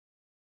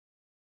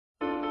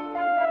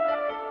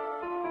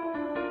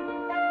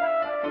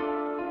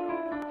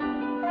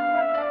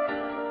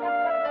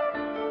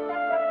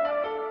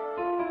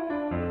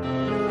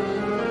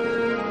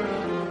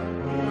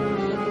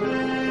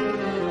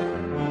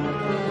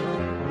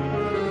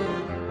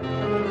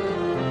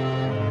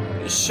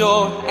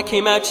shore. I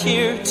came out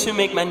here to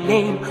make my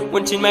name.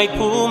 Wanted my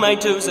pool, my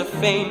dose of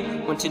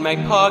fame. Wanted my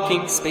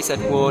parking space at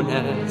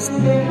Warner's.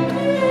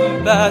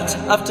 But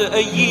after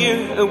a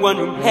year, a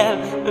one-room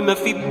hell, a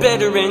Murphy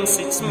better and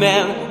its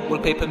smell,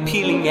 wallpaper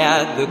peeling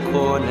at the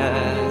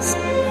corners.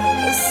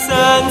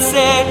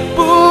 Sunset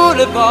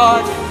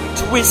Boulevard,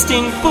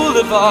 twisting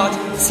boulevard,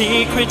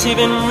 secretive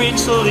and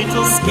rich, a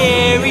little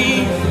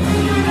scary.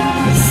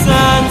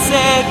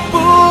 Sunset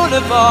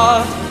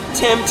Boulevard,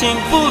 tempting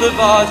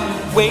boulevard,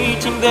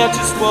 waiting there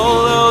to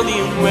swallow the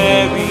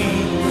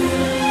unwary.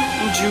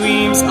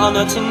 Dreams are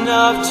not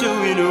enough to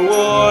win a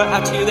war.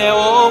 Out here they're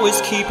always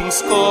keeping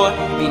score.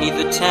 Beneath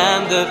the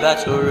tan the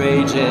battle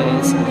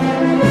rages.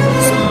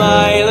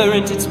 Smile, a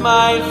rented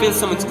smile, fill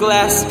someone's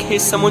glass,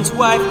 kiss someone's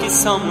wife, kiss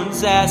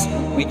someone's ass.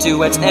 We do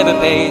whatever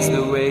pays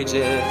the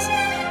wages.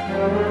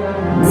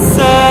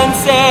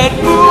 Sunset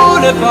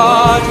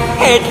Boulevard,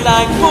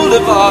 headline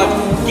boulevard,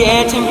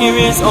 getting here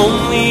is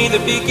only the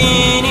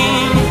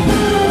beginning.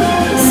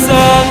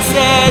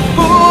 Sunset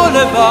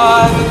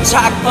Boulevard,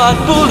 jackpot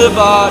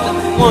boulevard,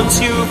 wants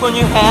you when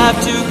you have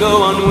to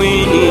go on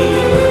winning.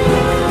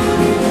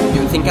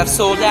 You think I've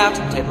sold out?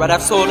 Dead right,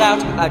 I've sold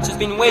out. I've just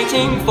been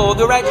waiting for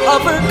the right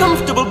offer.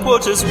 Comfortable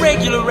quarters,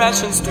 regular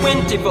rations,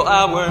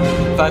 24-hour,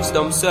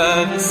 5-star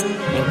service.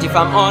 And if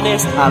I'm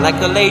honest, I like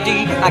the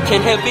lady. I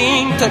can't help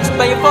being touched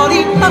by your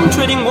body. I'm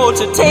treading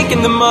water,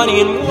 taking the money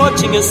and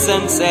watching a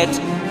sunset.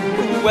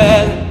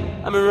 Well,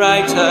 I'm a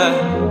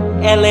writer.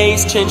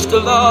 LA's changed a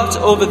lot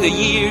over the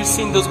years.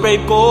 Seen those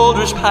brave gold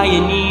rush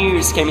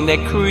pioneers came in their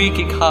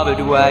creaky covered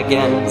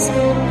wagons.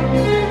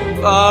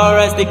 Far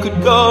as they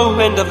could go,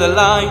 end of the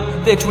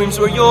line. Their dreams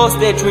were yours,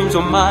 their dreams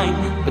were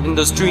mine, but in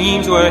those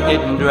dreams were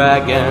hidden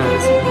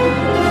dragons.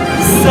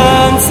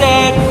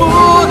 Sunset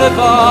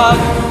Boulevard,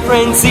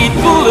 frenzied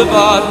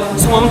boulevard,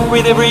 swamped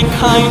with every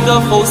kind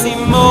of false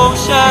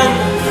emotion.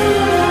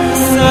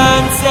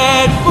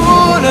 Sunset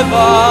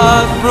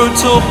Boulevard,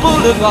 brutal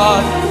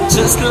boulevard,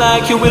 just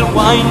like you will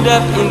wind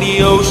up in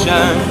the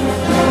ocean.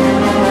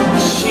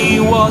 She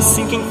was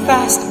sinking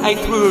fast, I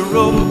threw a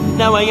rope.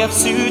 Now I have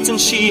suits and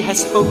she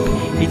has hope.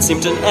 It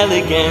seemed an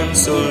elegant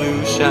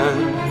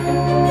solution.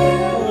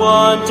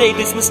 One day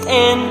this must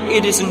end,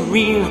 it isn't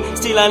real.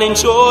 Still I'll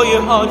enjoy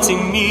a hearty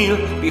meal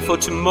before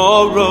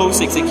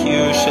tomorrow's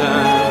execution.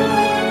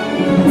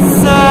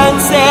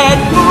 Sunset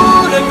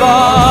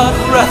Boulevard,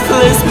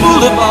 breathless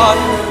boulevard,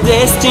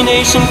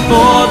 destination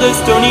for the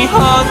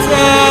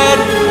stony-hearted.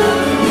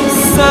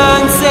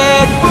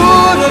 Sunset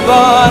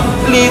Boulevard,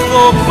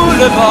 lethal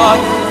boulevard,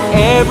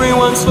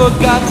 everyone's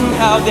forgotten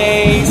how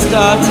they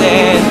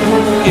started.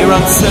 Here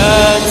on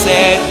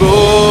Sunset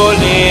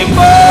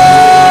Boulevard.